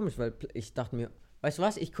voll komisch, weil ich dachte mir, weißt du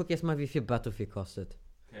was, ich gucke jetzt mal, wie viel Battlefield kostet.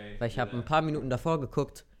 Okay, weil ich habe ein paar Minuten davor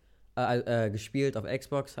geguckt, gespielt auf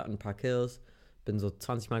Xbox, hatte ein paar Kills, bin so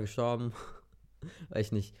 20 Mal gestorben, weil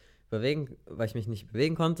ich mich nicht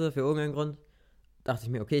bewegen konnte, für irgendeinen Grund. Dachte ich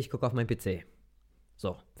mir, okay, ich gucke auf meinen PC.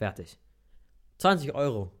 So, fertig. 20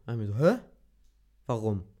 Euro. Da hab ich mir so, hä?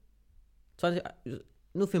 Warum? 20,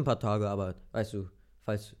 nur für ein paar Tage, aber weißt du,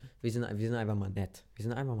 wir sind einfach mal nett. Wir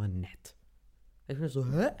sind einfach mal nett. Ich bin so,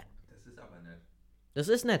 hä? Das ist aber nett. Das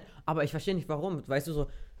ist nett, aber ich verstehe nicht warum. Weißt du so,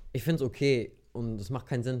 ich find's okay und es macht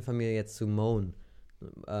keinen Sinn von mir jetzt zu moan.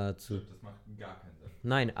 Das macht gar keinen Sinn.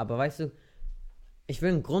 Nein, aber weißt du, ich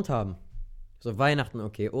will einen Grund haben. So Weihnachten,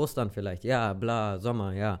 okay, Ostern vielleicht, ja, bla,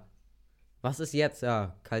 Sommer, ja. Was ist jetzt?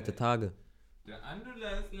 Ja, kalte Tage. Der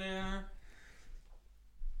Andula ist leer.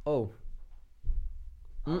 Oh.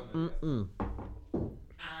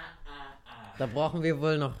 Da brauchen wir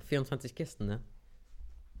wohl noch 24 Kisten, ne?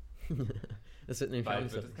 Das wird nämlich auch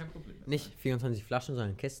nicht so. Das kein Problem. Nicht 24 Flaschen,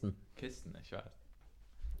 sondern Kisten. Kisten, ich weiß.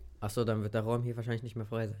 Achso, dann wird der Raum hier wahrscheinlich nicht mehr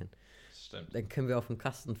frei sein. Das stimmt. Dann können wir auf dem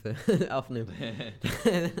Kasten aufnehmen.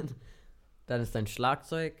 Dann ist dein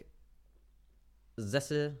Schlagzeug,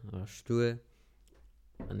 Sessel oder Stuhl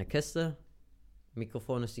eine Kiste.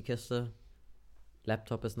 Mikrofon ist die Kiste.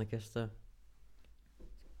 Laptop ist eine Kiste.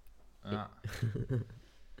 Ja.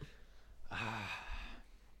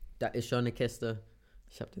 Da ist schon eine Kiste.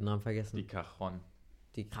 Ich habe den Namen vergessen. Die Cajon.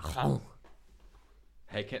 Die Cajon.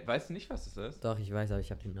 Hey, weißt du nicht, was das ist? Doch, ich weiß, aber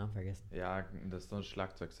ich habe den Namen vergessen. Ja, das ist so ein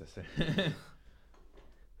Schlagzeugsessel.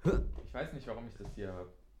 Ich weiß nicht, warum ich das hier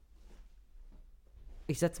habe.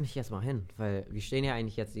 Ich setze mich jetzt mal hin, weil wir stehen ja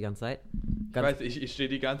eigentlich jetzt die ganze Zeit. Ich stehe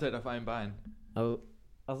die ganze Zeit auf einem Bein.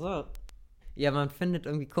 Also, ja, man findet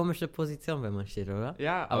irgendwie komische Positionen, wenn man steht, oder?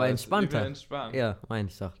 Ja, aber entspannter. Entspannt. Ja, meine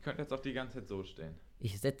ich doch. Ich könnte jetzt auch die ganze Zeit so stehen.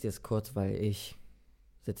 Ich setze jetzt kurz, weil ich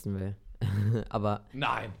sitzen will. Aber.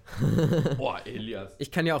 Nein! Boah, Elias.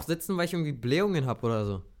 Ich kann ja auch sitzen, weil ich irgendwie Blähungen habe oder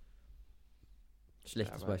so.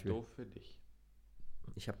 Schlechtes aber Beispiel. Doof für dich.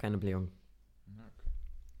 Ich habe keine Blähungen. Okay.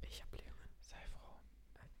 Ich habe Blähungen. Sei froh.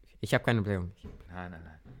 Ich habe keine Blähungen. Nein.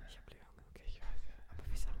 Ich habe Blähungen. Okay, ich weiß ja. Aber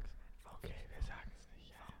wir sagen es nicht. Warum? Okay, wir sagen es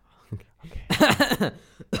nicht. Ja.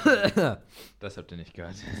 Okay. Das habt ihr nicht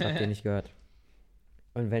gehört. Das habt ihr nicht gehört.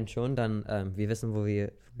 Und wenn schon, dann, wir wissen, wo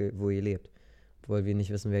ihr lebt. Obwohl wir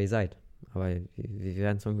nicht wissen, wer ihr seid. Aber wir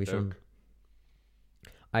werden es irgendwie schon...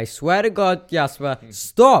 I swear to God, Jasper,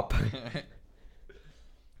 stop!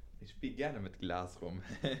 Ich spiele gerne mit Glas rum.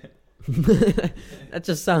 That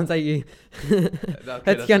just sounds like you...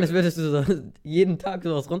 Hört sich an, als würdest du so jeden Tag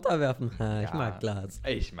sowas runterwerfen. Ich mag Glas.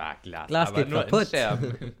 Ich mag Glas, Glas aber geht nur kaputt. in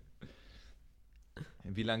Scherben.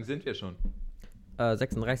 Wie lange sind wir schon?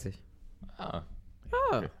 36.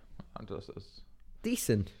 Okay. Das ist...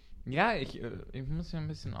 Decent. Ja, ich muss ja ein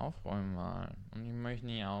bisschen aufräumen mal. Und ich möchte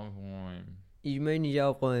nicht aufräumen. Ich möchte nicht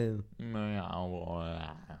aufräumen. Ich möchte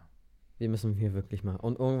aufräumen. Wir müssen hier wirklich mal.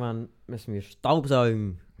 Und irgendwann müssen wir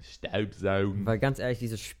Staubsaugen. Staubsaugen. Weil ganz ehrlich,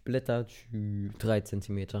 diese Splitter, 3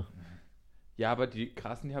 Zentimeter. Ja, aber die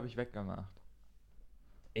krassen, die habe ich weggemacht.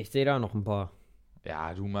 Ich sehe da noch ein paar.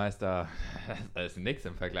 Ja, du Meister, das ist nix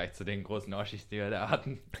im Vergleich zu den großen Oschis, die wir da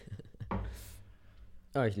hatten.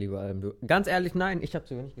 Oh, ich liebe Alben, du. Ganz ehrlich, nein, ich habe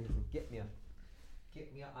sogar nicht gelesen. Gib mir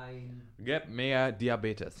ein... Gib mir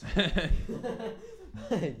Diabetes.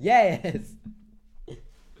 Yes!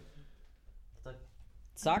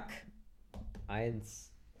 Zack.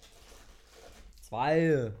 1.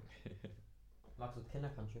 2. Magst du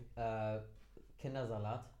Kindercrunching?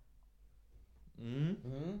 Kindersalat.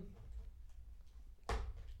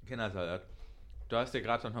 Kindersalat. Du hast dir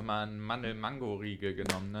gerade noch mal einen Mandel-Mango-Riegel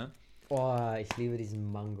genommen, ne? Oh, ich liebe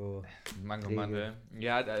diesen Mango. Mango-Mandel.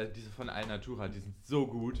 Ja, diese von Alnatura, die sind so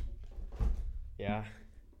gut. Ja.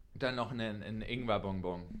 Dann noch ein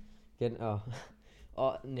Ingwer-Bonbon. Genau.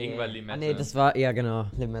 Oh, nee. Ingwer-Limette. Nee, das war, ja genau,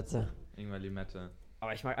 Limette. Ingwer-Limette.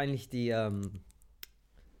 Aber ich mag eigentlich die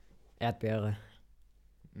Erdbeere.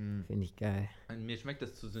 Finde ich geil. Mir schmeckt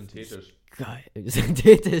das zu synthetisch. Geil.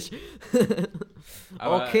 Synthetisch.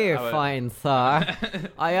 Aber, okay, fine, sir.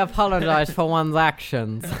 I apologize for one's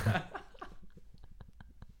actions.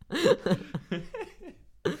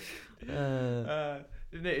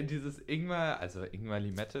 Nee, dieses Ingwer, also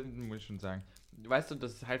Ingwer-Limette, muss ich schon sagen. Weißt du,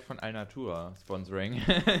 das ist halt von Alnatura Sponsoring.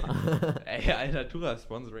 Ey, Alnatura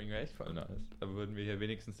Sponsoring wäre echt voll nice. Da würden wir hier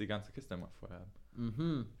wenigstens die ganze Kiste mal voll haben.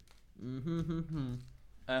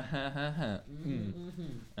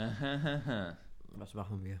 Was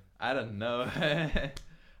machen wir? I don't know.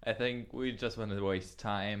 I think we just want to waste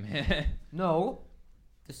time. No.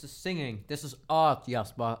 This is singing. This is art,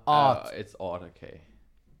 Jasper. Art. It's art, okay.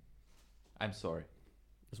 I'm sorry.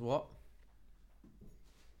 Is what?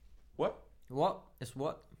 What? What? Is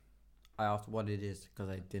what? I asked what it is because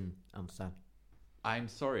I didn't understand. I'm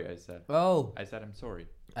sorry, I said. Oh. I said I'm sorry.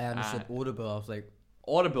 I understood audible. I was like,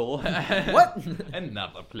 Audible. What?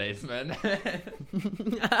 Another placement.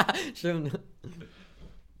 Stimmt.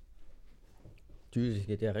 Dude, das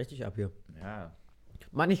geht ja richtig ab hier. Ja.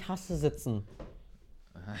 Mann, ich hasse Sitzen.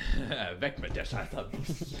 Weg mit der Scheiße.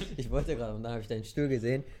 Ich wollte gerade und dann habe ich deinen Stuhl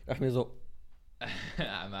gesehen. Dachte mir so,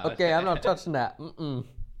 okay, I'm not touching that.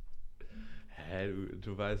 Hä,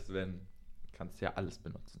 du weißt, wenn, kannst ja alles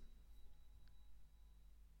benutzen.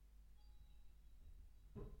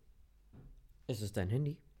 Ist es dein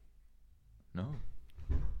Handy? No.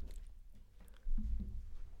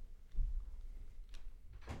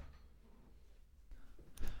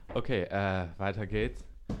 Okay, weiter geht's.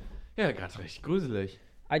 Ja, gerade richtig gruselig.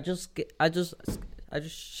 I just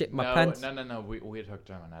shit my No, pants. no, we talk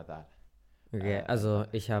German, not that. Okay, also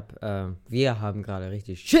wir haben gerade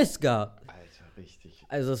richtig Schiss gehabt. Alter, richtig.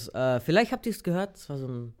 Also vielleicht habt ihr es gehört, es war so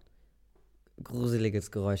ein gruseliges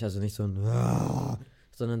Geräusch, also nicht so ein,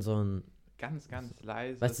 sondern so ein, Ganz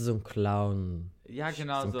leise. weißt du, so ein Clown. Ja,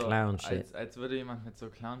 genau so. so. Clown-Shit. Als würde jemand mit so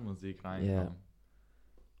Clown-Musik reinkommen.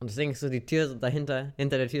 Und das Ding ist so, die Tür so dahinter,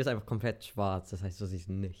 hinter der Tür ist einfach komplett schwarz. Das heißt, du siehst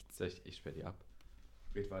nichts. Ich sperre die ab.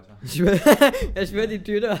 Geht weiter. Ich schwör die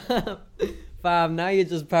Tür da ab. Fam, now you're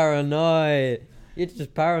just paranoid. You're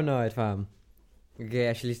just paranoid, fam. Okay,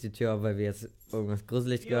 er schließt die Tür ab, weil wir jetzt irgendwas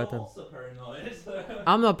Gruseliges gehört haben. Also paranoid.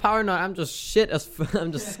 I'm not paranoid, I'm just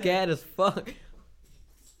I'm just scared as fuck.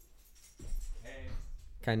 Hey.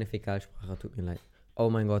 Keine Fäkalsprache, tut mir leid. Oh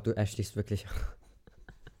mein Gott, er schließt wirklich.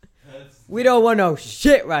 We don't want no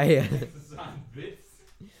shit right here. Das ist ein Witz.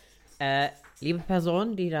 Liebe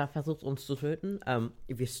Person, die da versucht uns zu töten,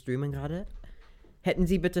 wir streamen gerade. Hätten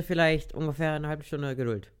Sie bitte vielleicht ungefähr eine halbe Stunde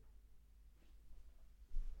Geduld?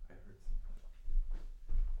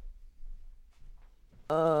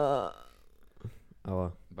 Aber.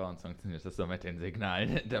 Bei uns funktioniert das so mit den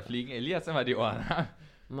Signalen. Da fliegen Elias immer die Ohren.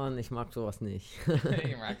 Mann, ich mag sowas nicht.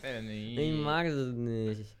 Ich mag das nicht. Ich mag es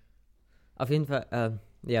nicht. Auf jeden Fall,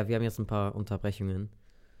 ja, wir haben jetzt ein paar Unterbrechungen.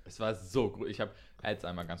 Es war so gut. Ich habe jetzt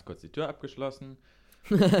einmal ganz kurz die Tür abgeschlossen.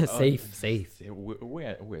 Safe.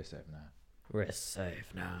 We're safe now. We're safe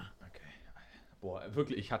now. Okay. Boah,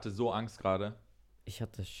 wirklich, ich hatte so Angst gerade. Ich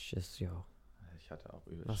hatte Schiss, yo. Ich hatte auch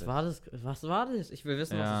übel Was Schiss. war das? Ich will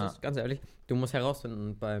wissen, was das ist. Ganz ehrlich, du musst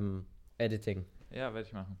herausfinden beim Editing. Ja, werde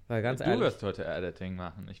ich machen. Weil ganz Du ehrlich, wirst heute Editing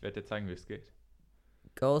machen. Ich werde dir zeigen, wie es geht.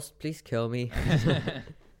 Ghost, please kill me.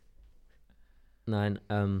 Nein,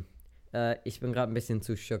 ich bin gerade ein bisschen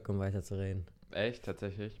zu schock, um weiterzureden. Echt?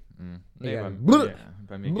 Tatsächlich? Nee, Egal.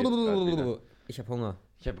 bei mir geht's gerade wieder. Ich hab Hunger.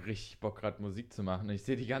 Ich habe richtig Bock, gerade Musik zu machen. Ich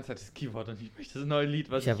sehe die ganze Zeit das Keyboard und ich möchte das neue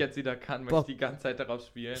Lied, was ich jetzt wieder kann, möchte ich die ganze Zeit darauf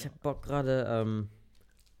spielen. Ich hab Bock gerade,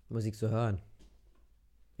 Musik zu hören.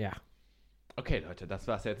 Ja. Okay, Leute, das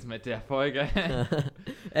war's jetzt mit der Folge.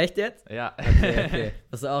 Echt jetzt? Ja. Okay.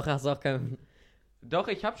 Hast du auch keinen... Doch,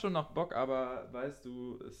 ich habe schon noch Bock, aber weißt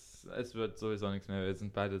du, es wird sowieso nichts mehr. Wir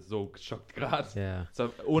sind beide so geschockt gerade. Ja.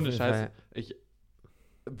 Ohne Scheiß.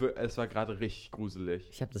 Es war gerade richtig gruselig.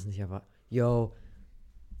 Ich habe das nicht erwartet. Yo.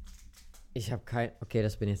 Ich habe kein... Okay,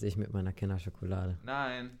 das bin jetzt ich mit meiner Kinderschokolade.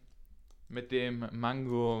 Nein. Mit dem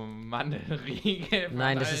Mango-Mandelriegel.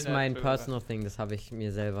 Nein, das ist mein Personal Thing. Das habe ich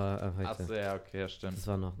mir selber heute. Achso, ja, okay, ja, stimmt. Das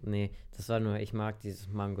war noch... Nee, das war nur... Ich mag dieses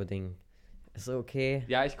Mango-Ding. Ist okay.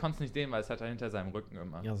 Ja, ich konnte es nicht sehen, weil es hat er hinter seinem Rücken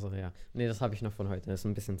immer. Achso, ja. Nee, das habe ich noch von heute. Das ist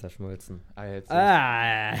ein bisschen zerschmolzen. Jetzt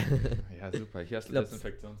Ah! Ja, super. Hier hast du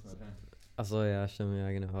Desinfektionsmittel. Achso, ja, stimmt. Ja,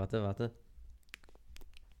 genau. Warte.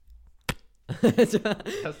 Das ist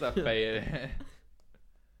ein Fail.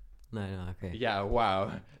 Nein, okay. Ja,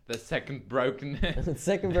 wow. The second broken.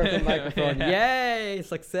 Second broken microphone. Yay!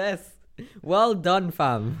 Success! Well done,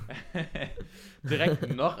 fam.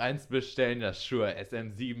 Direkt noch eins bestellen, das Shure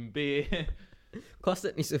SM7B.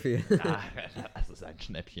 Kostet nicht so viel. Das ist ein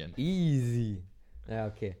Schnäppchen. Easy. Ja,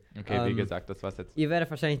 okay. Okay, wie gesagt, das war's jetzt. Ihr werdet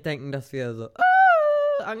wahrscheinlich denken, dass wir so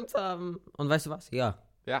Angst haben. Und weißt du was? Ja.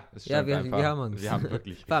 Ja, das Ja, stimmt wir haben Angst. Wir haben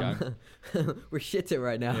wirklich Fam. Angst. We're shitting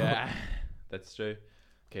right now. Yeah, that's true.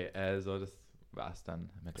 Okay, also das war's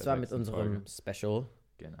dann mit Das der war mit unserem Folge. Special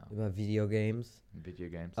Genau. über Videogames.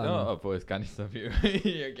 Videogames. Obwohl es gar nicht so viel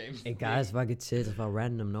Videogames Egal, es war gechillt, es war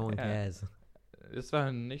random, no one Ja. cares. Es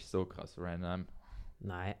war nicht so krass random.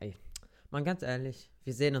 Nein, ey. Mann, ganz ehrlich,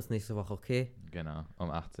 wir sehen uns nächste Woche, okay? Genau,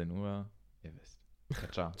 um 18 Uhr. Ihr wisst.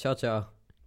 Ciao. Ciao, ciao.